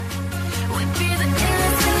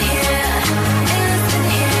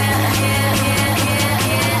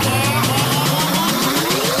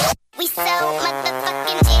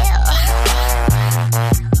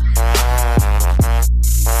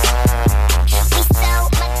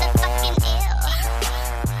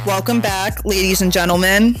Welcome back, ladies and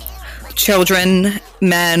gentlemen, children,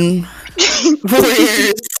 men,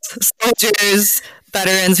 warriors, soldiers,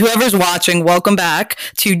 veterans, whoever's watching. Welcome back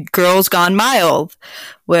to Girls Gone Mild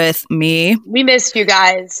with me. We missed you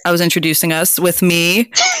guys. I was introducing us with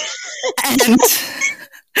me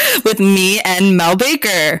and Mel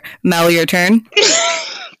Baker. Mel, your turn.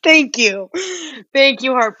 Thank you. Thank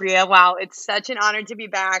you, Harpriya. Wow, it's such an honor to be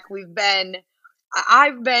back.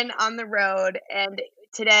 I've been on the road, and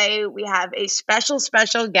today we have a special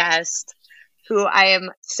guest who I am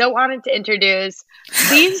so honored to introduce.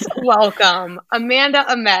 Please welcome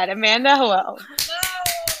Amanda Ahmed. Amanda, hello.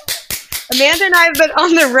 Amanda and I have been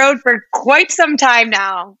on the road for quite some time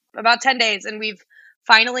now, about 10 days, and we've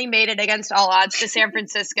finally made it against all odds to San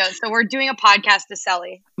Francisco. So we're doing a podcast to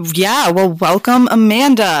Selly. Yeah, well, welcome,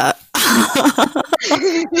 Amanda.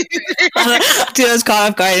 Dude, I was caught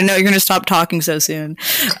off guard. I didn't know you're going to stop talking so soon.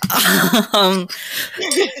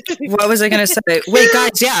 What was I going to say? Wait,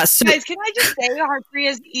 guys, yeah. So- guys, can I just say Harpriya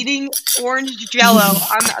is eating orange Jello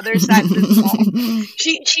on the other side of the phone?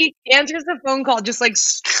 She answers the phone call just like...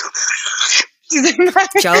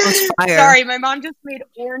 Jello's fire. Sorry, my mom just made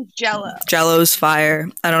orange Jello. Jello's fire.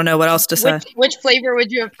 I don't know what else to say. Which flavor would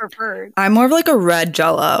you have preferred? I'm more of like a red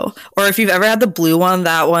Jello. Or if you've ever had the blue one,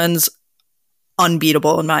 that one's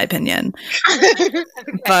unbeatable in my opinion. Okay.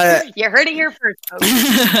 But you heard it here first,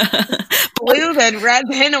 folks. Blue, then red,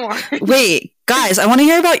 then orange. Wait, guys, I want to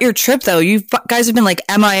hear about your trip though. You guys have been like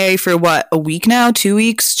MIA for what, a week now? 2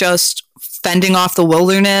 weeks? Just fending off the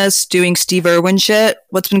wilderness, doing Steve Irwin shit?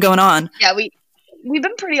 What's been going on? Yeah, We've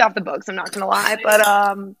been pretty off the books, I'm not gonna lie, but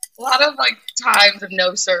a lot of like times of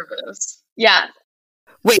no service. Yeah.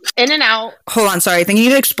 Wait. In and out. Hold on, sorry. I think you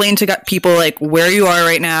need to explain to people like where you are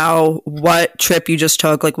right now, what trip you just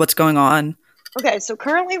took, like what's going on. Okay, so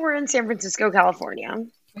currently we're in San Francisco, California.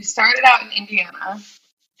 We started out in Indiana.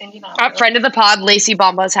 A friend of the pod, Lacey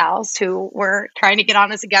Bomba's house, who we're trying to get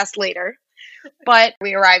on as a guest later. But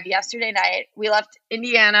we arrived yesterday night. We left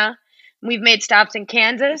Indiana. We've made stops in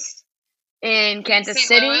Kansas. In Kansas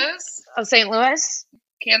City. St. Louis.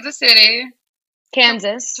 Kansas City.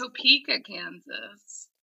 Kansas. Topeka, Kansas.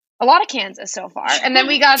 A lot of Kansas so far. And then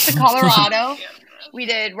we got to Colorado. We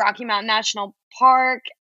did Rocky Mountain National Park.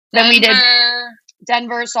 Then we did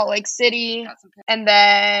Denver, Salt Lake City. And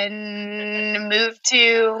then moved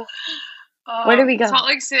to... where did we go? Salt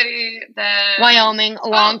Lake City. Then Wyoming. A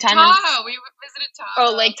long time. Tahoe. We visited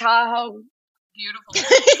Tahoe. Oh, Lake Tahoe. Beautiful.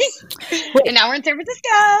 And now we're in San Francisco.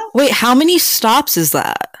 Wait, how many stops is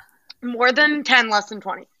that? More than 10, less than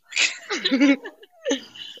 20.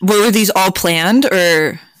 Were these all planned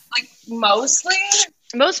or? Like mostly?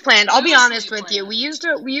 Most planned. I'll be honest with you. We used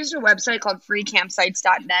a website called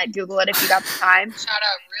freecampsites.net. Google it if you got the time. Shout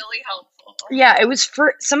out, really helpful. Yeah, it was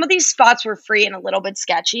for some of these spots were free and a little bit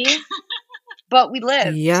sketchy, but we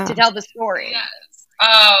lived to tell the story. Yes.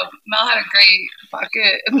 Mel had a great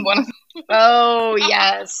bucket in one of them. Oh,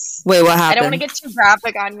 yes. Wait, what happened? I don't want to get too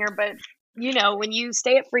graphic on here, but, you know, when you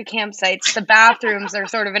stay at free campsites, the bathrooms are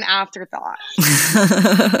sort of an afterthought.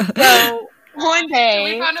 So, one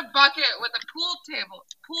day... we found a bucket with a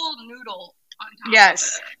pool noodle on top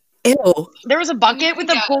Yes. of it. Ew. There was a bucket with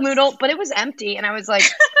a pool noodle, but it was empty, and I was like,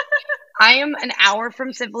 I am an hour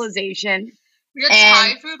from civilization. We had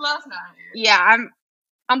Thai food last night. Yeah,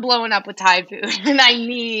 I'm blowing up with Thai food, and I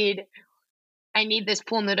need this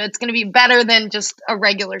pool noodle. It's going to be better than just a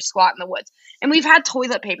regular squat in the woods. And we've had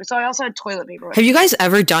toilet paper, so I also had toilet paper. Have you guys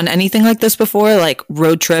ever done anything like this before, like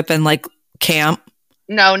road trip and like camp?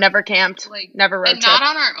 No, never camped. Never road trip. And not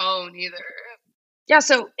on our own either. Yeah,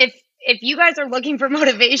 so if you guys are looking for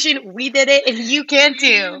motivation, we did it, and you can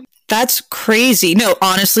too. That's crazy. No,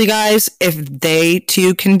 honestly, guys, if they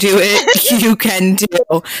too can do it, you can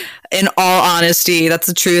too. In all honesty, that's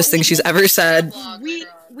the truest thing she's ever said.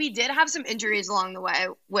 We did have some injuries along the way,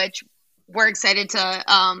 which we're excited to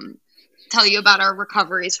tell you about our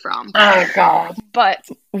recoveries from. Oh God! But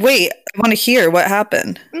wait, I want to hear what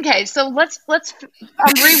happened. Okay, so let's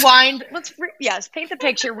rewind. Paint the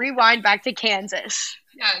picture. Rewind back to Kansas.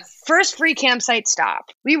 Yes. First free campsite stop.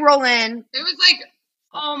 We roll in. It was like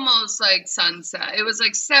almost like sunset. It was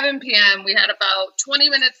like 7 p.m. We had about 20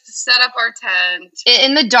 minutes to set up our tent.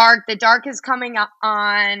 In the dark. The dark is coming up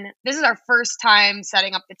on. This is our first time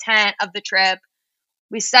setting up the tent of the trip.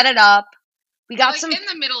 We set it up. We got in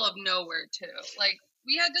the middle of nowhere too. Like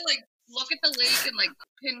we had to look at the lake and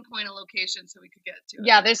pinpoint a location so we could get to it.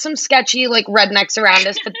 Yeah, there's some sketchy rednecks around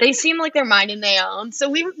us, but they seem like they're minding their own. So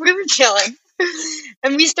we were chilling.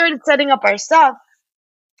 And we started setting up our stuff.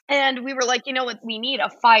 And we were like, you know what? We need a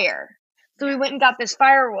fire. So we went and got this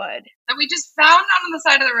firewood. That we just found on the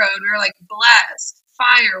side of the road. We were like, blessed.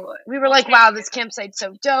 Firewood. We were like, wow, this campsite's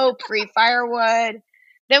so dope. Free firewood.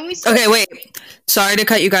 Then we Okay, wait. Sorry to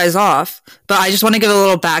cut you guys off, but I just want to give a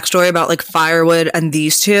little backstory about like firewood and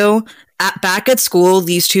these two. Back at school,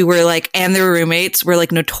 these two were like, and their roommates were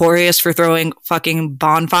like notorious for throwing fucking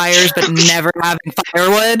bonfires, but never having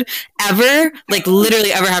firewood ever. Like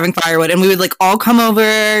literally ever having firewood. And we would like all come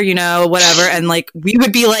over, you know, whatever. And like we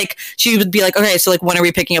would be like, she would be like, okay, so like when are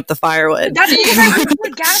we picking up the firewood? That's because I went to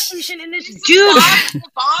the gas station and this dude. The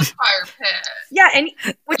bonfire pit. Yeah, and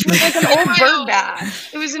which was like an old bird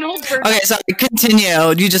bath. It was an old bird bath. Okay, so continue.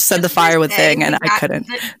 You just said the firewood thing and I couldn't.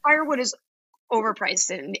 The firewood is overpriced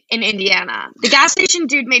in Indiana. The gas station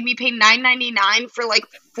dude made me pay $9.99 for like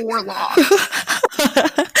 4 logs.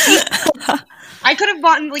 I could have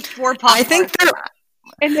bought like 4 pots. I think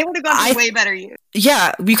and they would have gone to way better use.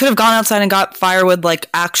 Yeah, we could have gone outside and got firewood like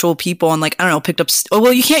actual people and like, I don't know, picked up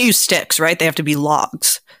well, you can't use sticks, right? They have to be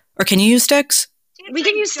logs. Or can you use sticks? We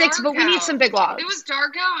can use sticks, but we need some big logs. It was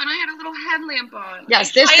dark out, and I had a little headlamp on.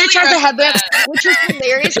 Yes, this bitch has a headlamp, which is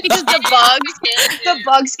hilarious because the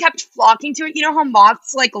bugs kept flocking to it. You know how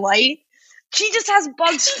moths like light? She just has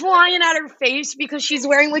bugs flying at her face because she's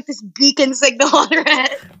wearing like this beacon signal on her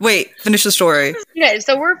head. Wait, finish the story. Okay,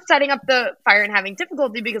 so we're setting up the fire and having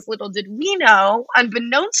difficulty because little did we know,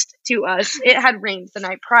 unbeknownst to us, it had rained the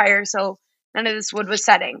night prior, so none of this wood was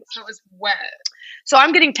setting. So it was wet. So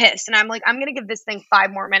I'm getting pissed, and I'm like, I'm gonna give this thing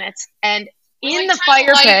 5 more minutes. And in the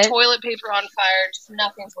fire pit, toilet paper on fire, just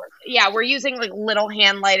nothing's working. Yeah, we're using like little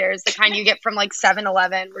hand lighters, the kind you get from like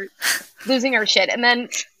 7-Eleven. We're losing our shit. And then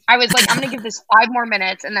I was like, I'm gonna give this 5 more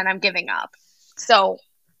minutes, and then I'm giving up. So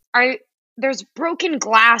there's broken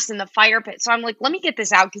glass in the fire pit, so I'm like, let me get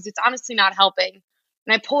this out because it's honestly not helping.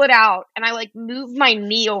 And I pull it out, and I like move my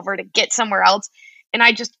knee over to get somewhere else, and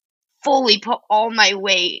I just fully put all my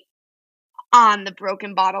weight on the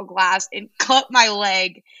broken bottle glass and cut my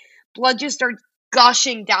leg. Blood just starts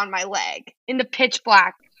gushing down my leg in the pitch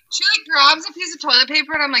black. She like grabs a piece of toilet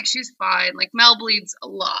paper and I'm like, she's fine. Like Mel bleeds a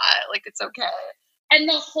lot. Like it's okay. And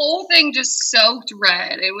the whole thing just soaked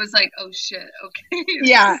red. It was like, oh shit, okay.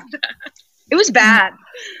 Yeah. It was bad.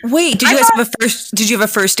 Wait, did you have a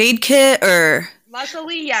first aid kit or?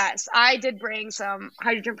 Luckily, yes. I did bring some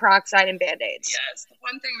hydrogen peroxide and Band-Aids. Yes, the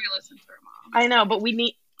one thing we listened to her mom. I know, but we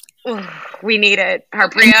needed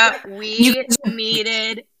Harpriya. We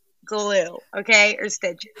needed glue, okay, or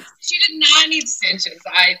stitches. She did not need stitches,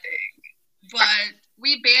 I think, but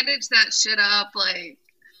we bandaged that shit up like.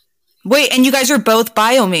 Wait, and you guys are both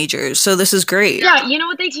bio majors, so this is great. Yeah, you know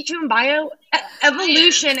what they teach you in bio?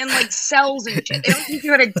 Evolution and like cells and shit. They don't teach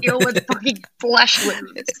you how to deal with fucking flesh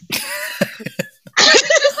wounds.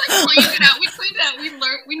 Just like cleaned it out. We cleaned it out.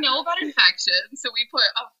 We know about infections, so we put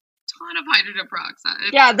a ton of hydrogen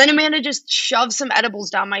peroxide. Yeah, then Amanda just shoved some edibles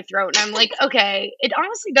down my throat, and I'm like, okay, it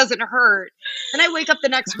honestly doesn't hurt. Then I wake up the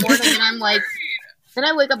next morning, and I'm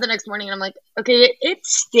like, okay, it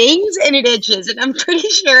stings and it itches, and I'm pretty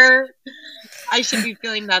sure I should be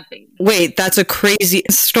feeling nothing. Wait, that's a crazy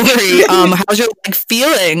story. How's your leg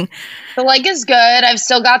feeling? The leg is good. I've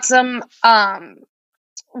still got some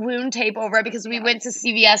wound tape over it because we went to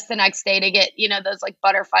CVS the next day to get, those like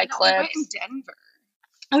butterfly clips. We went in Denver.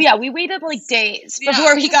 Oh yeah, we waited like days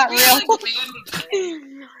before we got real.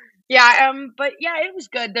 Yeah, but yeah, it was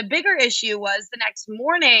good. The bigger issue was the next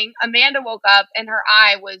morning, Amanda woke up and her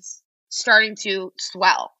eye was starting to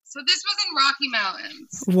swell. So this was in Rocky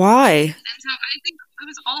Mountains. Why? And so I think it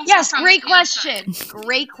was also Yes, great question.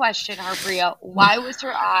 Great question, Harpriya. Why was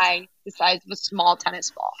her eye the size of a small tennis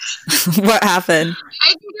ball? What happened? I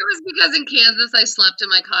think it was because in Kansas I slept in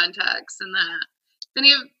my contacts and that. If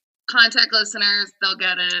any of contact listeners, they'll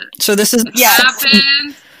get it. So this is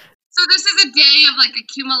happened. So this is a day of like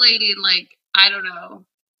accumulating like, I don't know,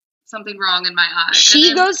 something wrong in my eye.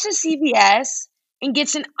 She goes to CVS and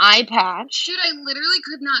gets an eye patch. Dude, I literally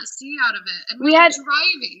could not see out of it. And we had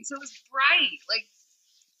driving, so it was bright. Like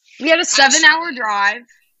we had a 7-hour drive.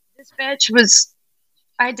 This bitch was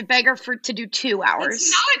I had to beg her to do 2 hours.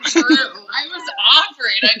 It's not true. I was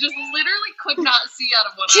offering. I just literally could not see out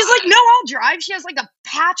of one eye. She's like, no, I'll drive. She has like a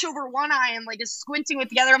patch over one eye and like is squinting with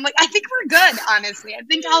the other. I'm like, I think we're good, honestly. I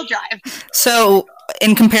think I'll drive. So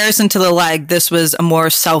in comparison to the leg, this was a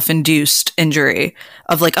more self-induced injury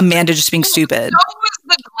of like Amanda just being stupid. So was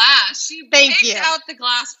the glass. She picked out the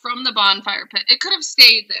glass from the bonfire pit. It could have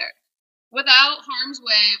stayed there. Without harm's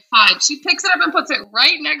way, fine. She picks it up and puts it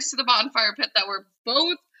right next to the bonfire pit that we're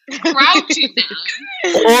both crouching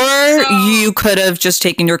down. Or you could have just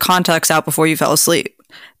taken your contacts out before you fell asleep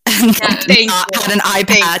and not had an eye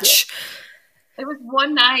patch. It was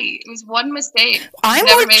one night. It was one mistake. I'm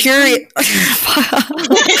more curious.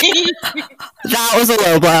 That was a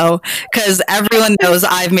low blow because everyone knows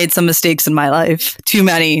I've made some mistakes in my life. Too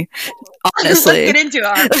many, honestly. Let's get into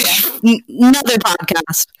it. Another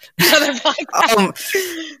podcast.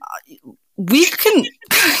 We can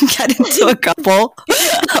get into a couple.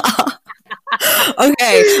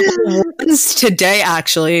 Okay. Once today,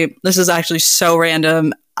 actually, this is actually so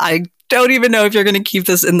random. I don't even know if you're going to keep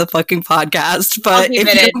this in the fucking podcast, but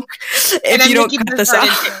if you don't cut this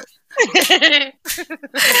out.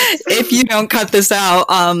 If you don't cut this out,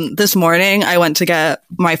 this morning I went to get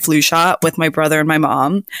my flu shot with my brother and my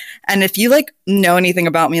mom. And if you like know anything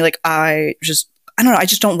about me, like I don't know, I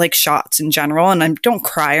just don't like shots in general, and I don't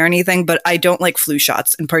cry or anything, but I don't like flu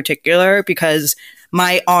shots in particular because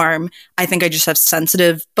my arm, I think I just have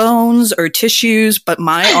sensitive bones or tissues, but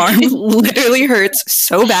my arm literally hurts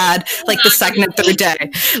so bad, like the second and third day.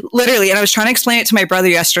 Literally. And I was trying to explain it to my brother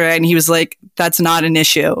yesterday, and he was like, that's not an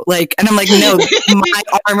issue. Like, and I'm like, no, my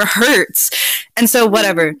arm hurts. And so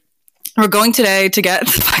whatever. We're going today to get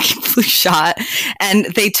the fucking flu shot, and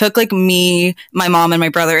they took like me, my mom, and my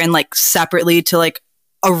brother in like separately to like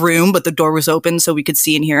a room, but the door was open so we could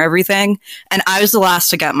see and hear everything. And I was the last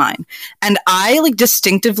to get mine. And I like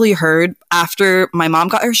distinctively heard after my mom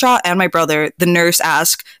got her shot and my brother, the nurse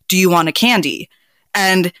asked, "Do you want a candy?"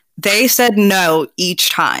 And they said no each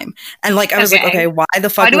time. And like, I was like, okay, why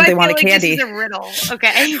the fuck would they want a candy? This is a riddle.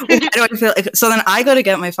 Okay. Why do I feel like, so then I go to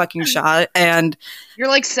get my fucking shot, and you're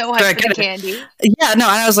like so hyped for the candy. Yeah, no,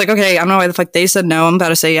 and I was like, okay, I don't know why the fuck they said no. I'm about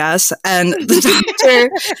to say yes. And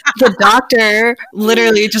the doctor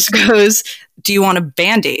literally just goes, "Do you want a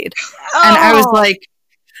Band-Aid?" Oh.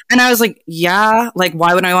 And I was like, yeah, like,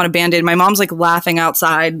 why would I want a Band-Aid? My mom's like laughing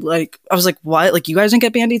outside. Like, I was like, what? Like, you guys didn't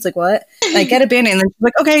get Band-Aids? Like, what? And I get a Band-Aid, and then she's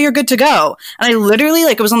like, okay, you're good to go. And I literally,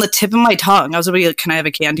 like, it was on the tip of my tongue. I was like, can I have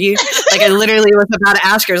a candy? Like, I literally was about to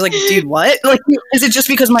ask her. I was like, dude, what? Like, is it just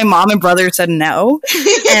because my mom and brother said no?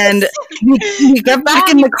 And we get back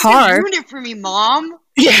in the car. Ruin it for me, Mom.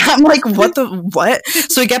 Yeah, I'm like, what?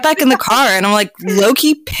 So we get back in the car, and I'm like,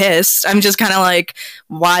 low-key pissed. I'm just kind of like,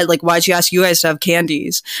 why'd she ask you guys to have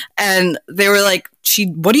candies? And they were like,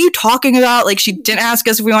 what are you talking about? Like, she didn't ask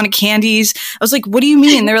us if we wanted candies. I was like, what do you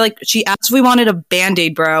mean? They were like, she asked if we wanted a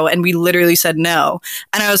Band-Aid, bro, and we literally said no.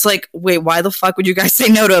 And I was like, wait, why the fuck would you guys say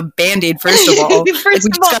no to a Band-Aid, first of all? First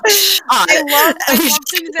of all, I love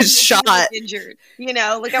things that shot. Injured. You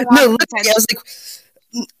know, like I was like,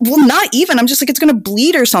 well, not even. I'm just like, it's gonna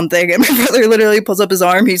bleed or something. And my brother literally pulls up his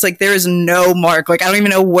arm. He's like, there is no mark. Like, I don't even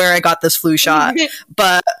know where I got this flu shot.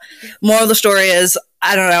 But moral of the story is,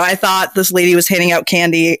 I don't know. I thought this lady was handing out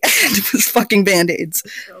candy, and it was fucking Band-Aids.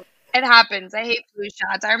 It happens. I hate flu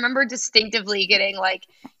shots. I remember distinctively getting like,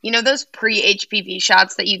 you know, those pre-HPV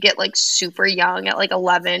shots that you get like super young at like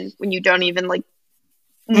 11 when you don't even like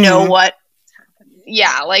know what.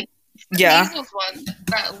 Yeah, like. Yeah. One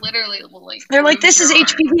that literally will like. They're like, this is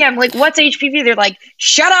HPV. I'm like, what's HPV? They're like,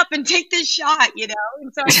 shut up and take this shot, you know?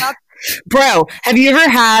 And so I thought, bro, have you ever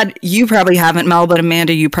had, you probably haven't, Mel, but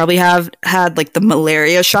Amanda, you probably have had like the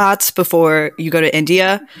malaria shots before you go to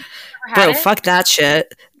India? Bro, fuck that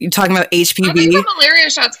shit. You're talking about HPV? I think the malaria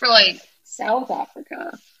shots for like South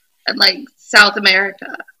Africa and like South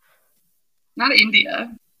America, not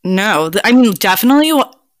India. No, I mean, definitely.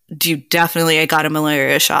 I got a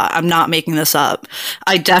malaria shot. I'm not making this up.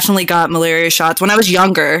 I definitely got malaria shots when I was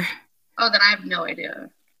younger. Oh, then I have no idea.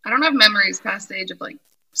 I don't have memories past the age of like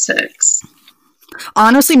 6.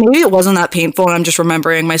 Honestly, maybe it wasn't that painful, and I'm just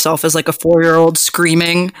remembering myself as like a 4-year-old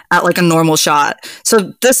screaming at like a normal shot.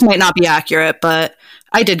 So this might not be accurate, but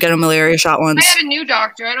I did get a malaria shot once. I had a new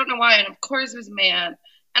doctor. I don't know why, and of course it was a man.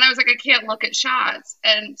 And I was like, I can't look at shots.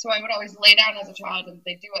 And so I would always lay down as a child and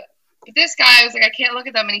they do it. But this guy, I was like, I can't look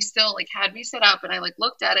at them. And he still like had me sit up, and I like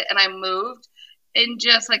looked at it, and I moved in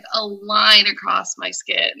just like a line across my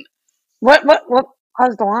skin. What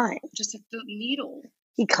caused the line? Just like the needle.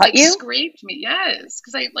 He cut you? Scraped me, yes.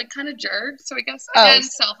 Because I like kind of jerked. So I guess again,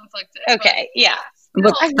 self-inflicted. Okay, yeah.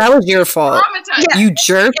 Look, that was your fault. Yeah. You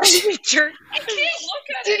jerked? Yeah, you jerked. I can't look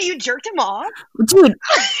at it. Dude, you jerked him off? Dude,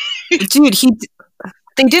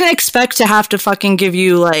 they didn't expect to have to fucking give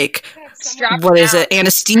you like, what is it,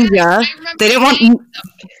 anesthesia. They didn't want.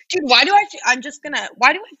 Dude, why do I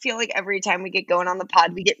feel like every time we get going on the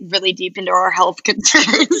pod, we get really deep into our health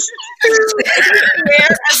concerns?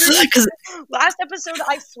 Last episode,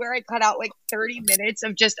 I swear I cut out like 30 minutes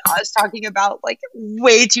of just us talking about like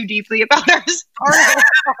way too deeply about our health.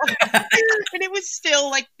 And it was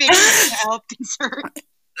still like big health concerns.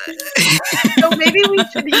 So maybe we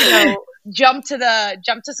should, jump to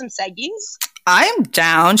some seggies. I'm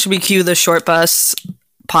down. Should we cue the short bus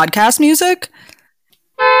podcast music?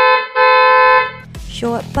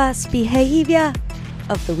 Short bus behavior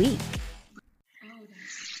of the week.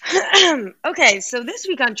 Okay, so this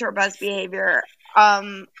week on Short Bus Behavior,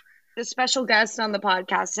 the special guest on the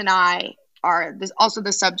podcast and I are also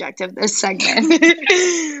the subject of this segment.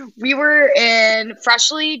 We were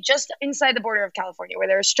freshly just inside the border of California, where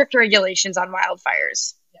there are strict regulations on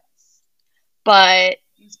wildfires. Yes. But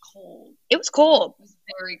It was cold. it was cold. It was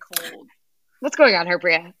very cold. What's going on,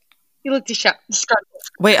 Harpriya? You look disgusted.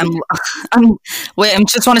 Wait, I'm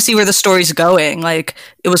just want to see where the story's going. Like,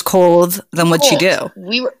 it was cold, then what'd she do?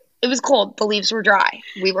 It was cold. The leaves were dry.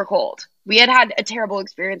 We were cold. We had a terrible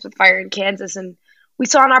experience with fire in Kansas, and we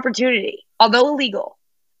saw an opportunity, although illegal,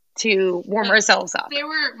 to warm ourselves up. There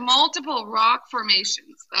were multiple rock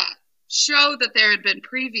formations that show that there had been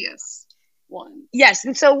previous ones. Yes,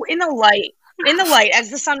 and so in the light, as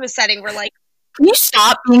the sun was setting, we're like, Can you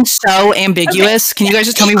stop being so ambiguous? Okay. Can you guys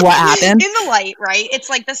just tell me what happened? In the light, right? It's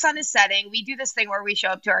like the sun is setting. We do this thing where we show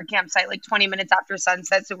up to our campsite like 20 minutes after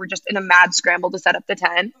sunset, so we're just in a mad scramble to set up the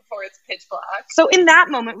tent. Before it's pitch black. So in that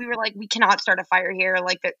moment, we were like, we cannot start a fire here.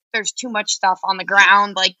 Like, there's too much stuff on the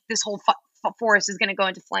ground. Like, this whole forest is going to go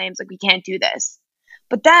into flames. Like, we can't do this.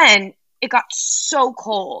 But then it got so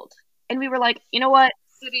cold. And we were like, you know what?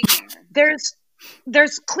 Sitting there.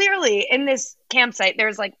 There's clearly in this campsite,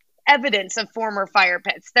 there's like evidence of former fire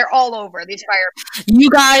pits. They're all over, these fire pits. You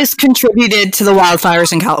guys contributed to the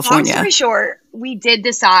wildfires in California. Long story short, we did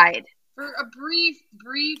decide. For a brief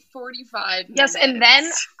 45 minutes. Yes, and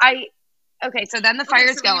then so then the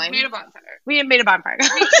fire's going. We made a bonfire. We made a bonfire. We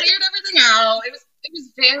cleared everything out. It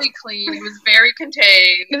was very clean. It was very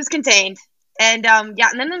contained. It was contained. And and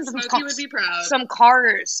then some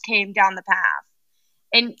cars came down the path.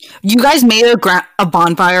 And you guys made a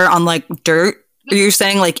bonfire on like dirt? You're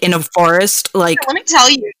saying like in a forest? Like, let me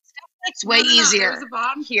tell you, it's way easier. There was a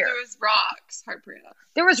bomb here. There was rocks, Harpriya.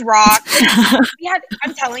 There was rocks.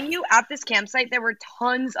 I'm telling you, at this campsite, there were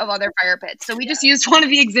tons of other fire pits. So we just used one of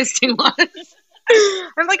the existing ones.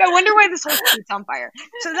 I'm like, I wonder why this whole thing's on fire.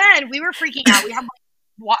 So then we were freaking out. We had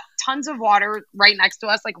tons of water right next to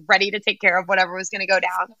us, like ready to take care of whatever was going to go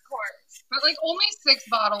down. Of course. But like only 6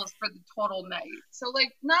 bottles for the total night. So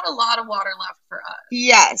like not a lot of water left for us.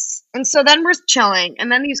 Yes. And so then we're chilling. And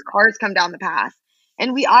then these cars come down the path.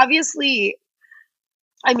 And we were obviously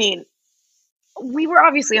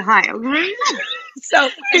high, okay? So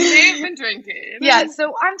they have been drinking. Yeah.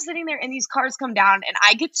 So I'm sitting there and these cars come down and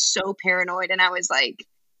I get so paranoid and I was like,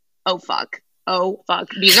 oh fuck.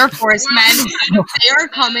 These are forest men. They are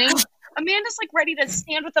coming. Amanda's like ready to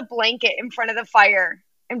stand with a blanket in front of the fire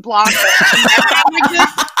and block it.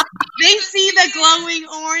 They see the glowing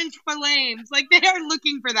orange flames. Like, they are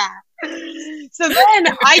looking for that. So then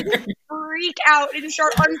I just freak out and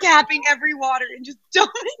start uncapping every water and just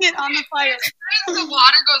dumping it on the fire. As the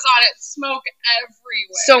water goes on, it's smoke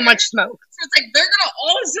everywhere. So much smoke. So it's like they're gonna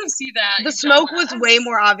also see that. The smoke was way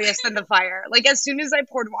more obvious than the fire. Like, as soon as I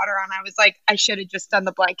poured water on, I was like, I should have just done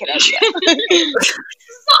the blanket idea. It's not like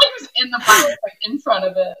it was in the fire, like in front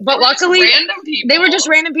of it. But luckily, they were just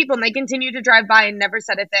random people, and they continued to drive by and never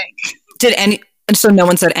said a thing. So no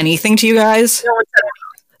one said anything to you guys? No one said anything.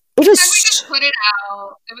 We just put it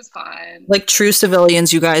out. It was fine. Like true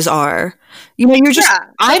civilians you guys are. You know, you're just...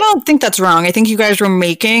 Yeah. I don't think that's wrong. I think you guys were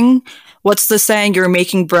making... What's the saying? You're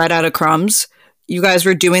making bread out of crumbs. You guys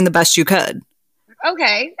were doing the best you could.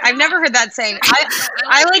 Okay. I've never heard that saying.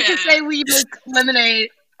 I like to say we make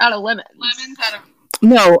lemonade out of lemons. Lemons out of...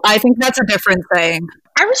 No, I think that's a different saying.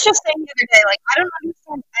 I was just saying the other day, like, I don't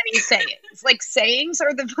understand any sayings. Like, sayings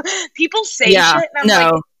are the... People say shit, and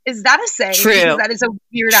I'm like... Is that a saying? True. Because that is a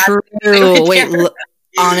weird ass thing. Wait,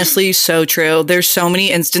 honestly, so true. There's so many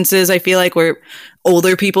instances I feel like where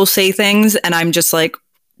older people say things and I'm just like,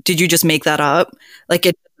 did you just make that up? Like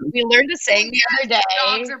it. We learned a saying the other day.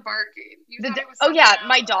 Dogs are barking.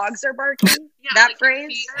 My dogs are barking. That like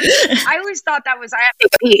phrase. I always thought that was I have to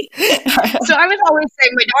pee. So I was always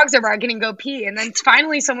saying my dogs are barking and go pee. And then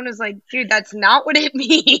finally someone was like, dude, that's not what it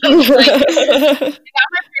means. Like,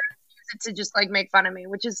 to just like make fun of me,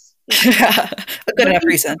 which is a good enough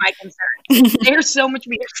reason. My concern. They're so much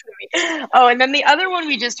bigger than me. Oh, and then the other one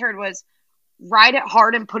we just heard was ride it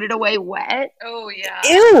hard and put it away wet. Oh yeah.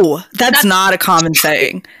 Ew, that's not a common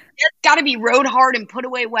saying. It's got to be rode hard and put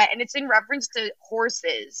away wet, and it's in reference to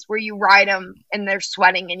horses where you ride them and they're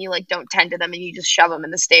sweating and you like don't tend to them and you just shove them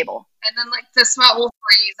in the stable. And then like the sweat will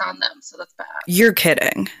freeze on them, so that's bad. You're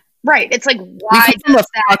kidding. Right. It's like why we come from a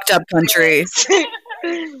fucked up country.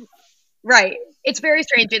 Right. It's very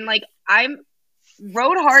strange. And like, I'm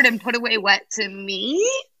rode hard and put away wet to me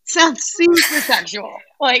Sounds super sexual.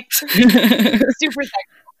 Like, super sexual.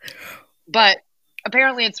 But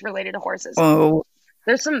apparently it's related to horses. Oh.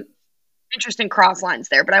 There's some interesting cross lines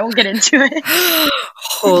there, but I won't get into it.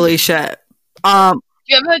 Holy shit. Do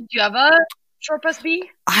you have a short bus B?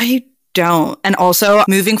 I don't. And also,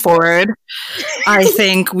 moving forward, I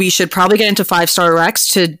think we should probably get into 5-star Rex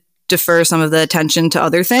to defer some of the attention to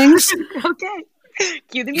other things. Okay.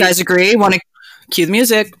 Cue the music. You guys agree? Want to cue the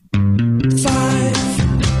music?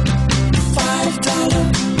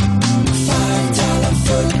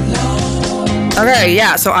 Okay,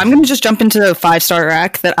 yeah, so I'm going to just jump into the 5-star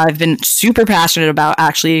rec that I've been super passionate about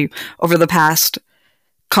actually over the past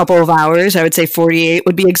couple of hours. I would say 48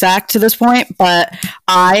 would be exact to this point, but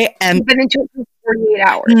I am... You've been into it for 48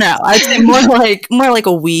 hours. No, I'd say more like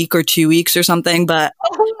a week or 2 weeks or something, but...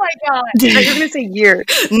 Oh my god. I was going to say years.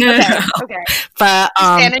 No. Okay. But,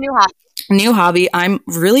 and a new hobby. New hobby, I'm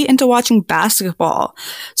really into watching basketball.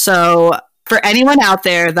 So for anyone out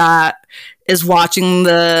there that is watching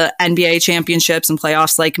the NBA championships and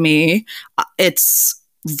playoffs like me, it's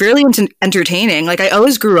really entertaining. Like, I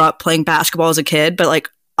always grew up playing basketball as a kid, but like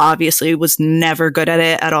obviously was never good at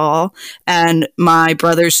it at all. And my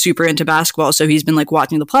brother's super into basketball, so he's been like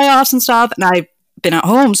watching the playoffs and stuff, and I've been at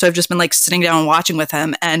home, so I've just been like sitting down and watching with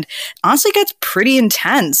him, and honestly gets pretty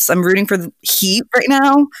intense. I'm rooting for the Heat right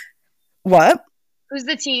now. What? Who's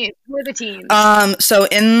the team? Who are the teams? So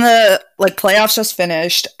in the like playoffs just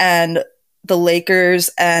finished, and the Lakers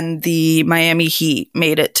and the Miami Heat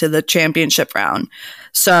made it to the championship round.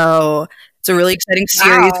 So it's a really exciting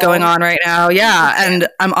series going on right now. Yeah, and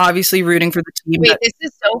I'm obviously rooting for the team. Wait, this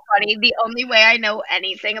is so funny. The only way I know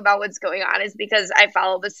anything about what's going on is because I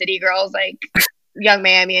follow the City Girls, like Young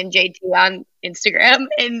Miami and JT on Instagram,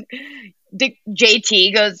 and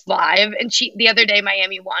JT goes live, and the other day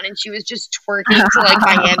Miami won, and she was just twerking to like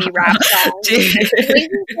Miami rap songs. The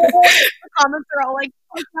comments are all like,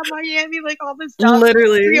 "Fuck Miami," like all this stuff.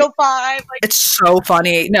 Literally, 305. Like, it's so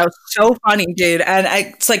funny. No, so funny, dude. And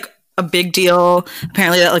it's like a big deal.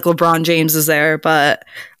 Apparently, that like LeBron James is there, but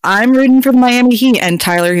I'm rooting for the Miami Heat. And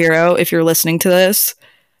Tyler Hero, if you're listening to this,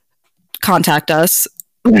 contact us.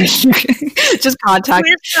 Just contact.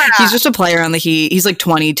 He's just a player on the Heat. He's like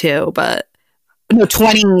 22, but no,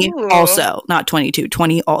 20 Ooh. Also, not 22.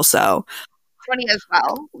 20 also. 20 as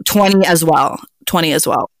well. 20 as well. 20 as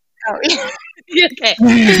well. Oh, yeah. Okay.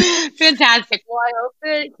 Fantastic. Well, I hope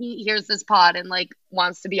that he hears this pod and like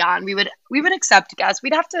wants to be on. We would accept guests.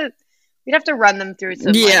 We'd have to run them through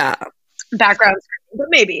some background, but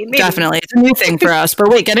maybe definitely it's a new thing for us. But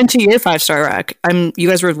wait, get into your 5-star rec. You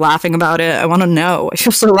guys were laughing about it. I want to know. I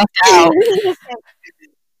feel so left out.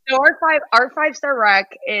 So our 5-star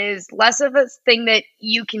rec is less of a thing that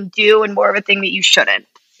you can do and more of a thing that you shouldn't.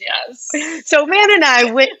 Yes. So Amanda and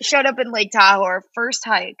I showed up in Lake Tahoe, our first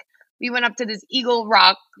hike. We went up to this Eagle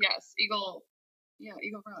Rock. Yes, Eagle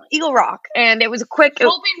Rock. Eagle Rock, and it was a quick.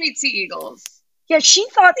 Hoping we'd see eagles. Yeah, she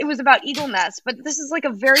thought it was about eagle nests, but this is like a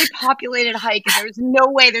very populated hike, and there's no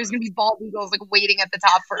way there's gonna be bald eagles like waiting at the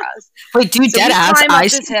top for us. Wait, dude, so dead ass. I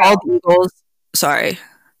see bald eagles. Sorry.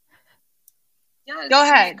 Yeah, go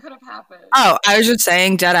ahead. Could have happened. Oh, I was just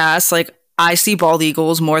saying, dead ass. Like, I see bald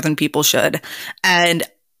eagles more than people should, and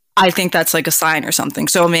I think that's like a sign or something.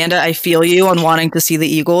 So Amanda, I feel you on wanting to see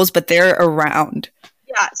the eagles, but they're around.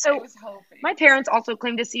 Yeah, so my parents also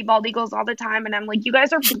claim to see bald eagles all the time, and I'm like, you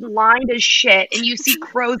guys are blind as shit, and you see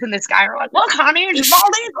crows in the sky. We're like, look, honey, it's a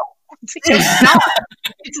bald eagle. It's not.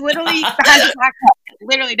 It's literally it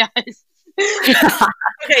literally does.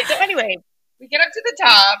 Okay, so anyway, we get up to the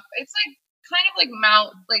top. It's like kind of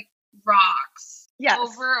like rocks. Yes,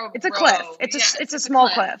 over it's a cliff. It's a small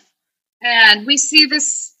cliff, and we see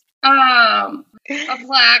this a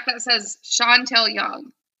plaque that says Chantel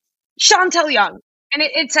Young. Chantel Young. And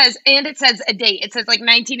it says a date. It says like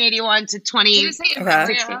 1981 to 20. Did it say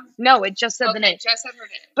Harpriya? No, it just said the name. Just said her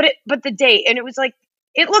name. But the date, and it was like,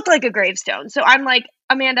 it looked like a gravestone. So I'm like,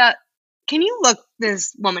 Amanda, can you look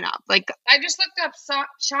this woman up? Like, I just looked up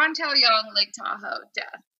Chantel Young, Lake Tahoe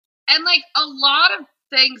death, and like a lot of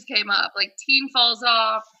things came up, like teen falls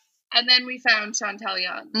off, and then we found Chantel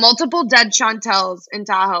Young. Multiple dead Chantels in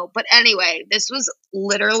Tahoe. But anyway, this was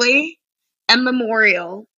literally a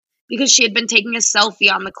memorial, because she had been taking a selfie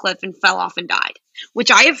on the cliff and fell off and died, which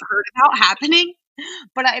I have heard about happening,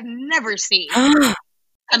 but I've never seen. And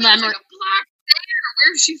then like a black there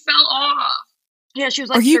where she fell off. Yeah, she was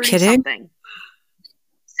like, are you kidding? Something.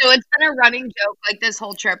 So it's been a running joke, like this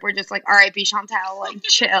whole trip. We're just like, R.I.P. Chantel, like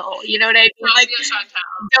chill. You know what I mean? Don't be a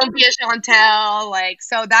Chantel. Don't be a Chantel. Like,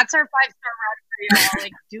 so that's our 5-star rec for y'all.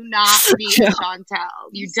 Like, do not be a Chantel.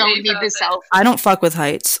 You don't need the selfie. I don't fuck with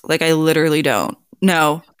heights. Like, I literally don't.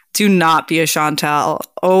 No. Do not be a Chantel.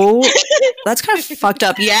 Oh, that's kind of fucked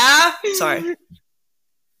up. Yeah? Sorry.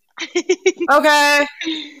 Okay.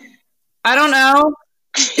 I don't know.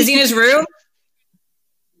 Is he in his room?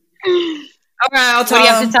 Okay, I'll tell What do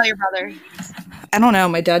you have him. to tell your brother? I don't know.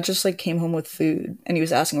 My dad just like came home with food and he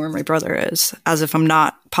was asking where my brother is, as if I'm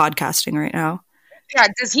not podcasting right now. Yeah,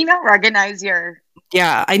 does he not recognize your...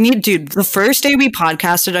 Yeah, dude, the first day we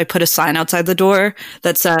podcasted, I put a sign outside the door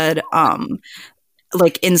that said,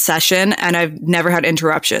 like, in session, and I've never had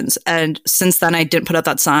interruptions. And since then, I didn't put up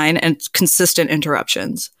that sign, and it's consistent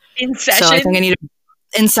interruptions. In session? So I think I need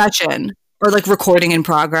in session, or like recording in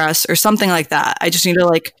progress, or something like that. I just need to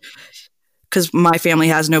like, because my family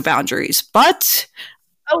has no boundaries. But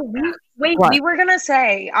we were gonna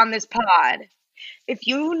say on this pod, if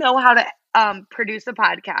you know how to produce a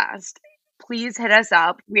podcast, please hit us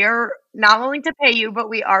up. We are not willing to pay you, but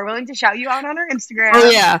we are willing to shout you out on our Instagram. Oh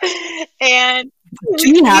yeah. And do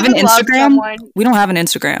you have an Instagram? We don't have an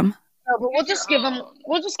Instagram. No, but we'll just give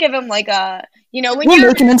him like a, you know, when we'll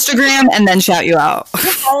make an Instagram and then shout you out.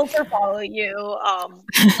 We'll follow you.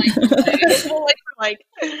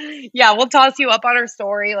 We'll toss you up on our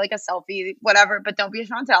story like a selfie, whatever. But don't be a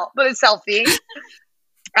Chantel, but a selfie.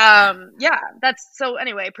 That's so.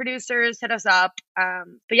 Anyway, producers, hit us up. But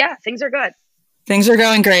yeah, things are good. Things are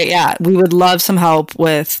going great. Yeah, we would love some help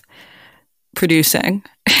with producing.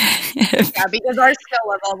 Yeah, because our skill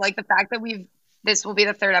level, like the fact that this will be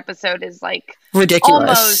the third episode, is like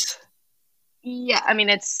ridiculous. Almost, yeah, I mean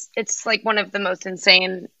it's like one of the most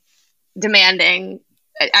insane, demanding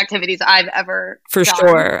activities I've ever for done.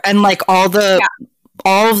 Sure, and like all of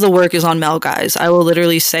the work is on Mel, guys. I will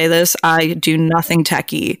literally say this: I do nothing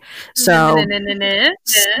techie, so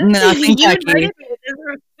nothing techie.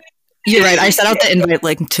 You're right. I set out the invite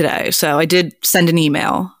like today, so I did send an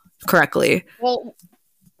email correctly. Well.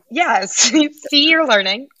 Yes. See, you're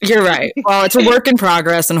learning. You're right. Well, it's a work in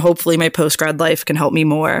progress, and hopefully my post-grad life can help me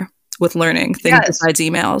more with learning things besides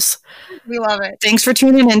emails. We love it. Thanks for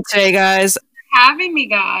tuning in today, guys. Having me,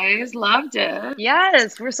 guys. Loved it.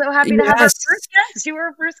 Yes. We're so happy to have our first guest. You were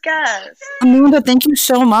our first guest. Amanda, thank you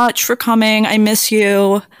so much for coming. I miss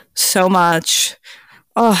you so much.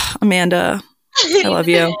 Oh, Amanda, I love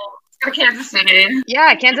you. Go to Kansas City.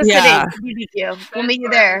 Yeah, Kansas City. We'll meet you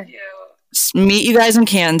there. Meet you guys in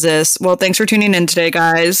Kansas. Well, thanks for tuning in today,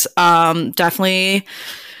 guys. Definitely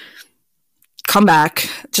come back.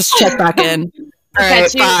 Just check back in. All right,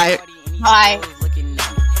 bye. Bye.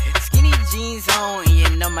 Skinny jeans on, you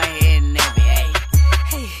know my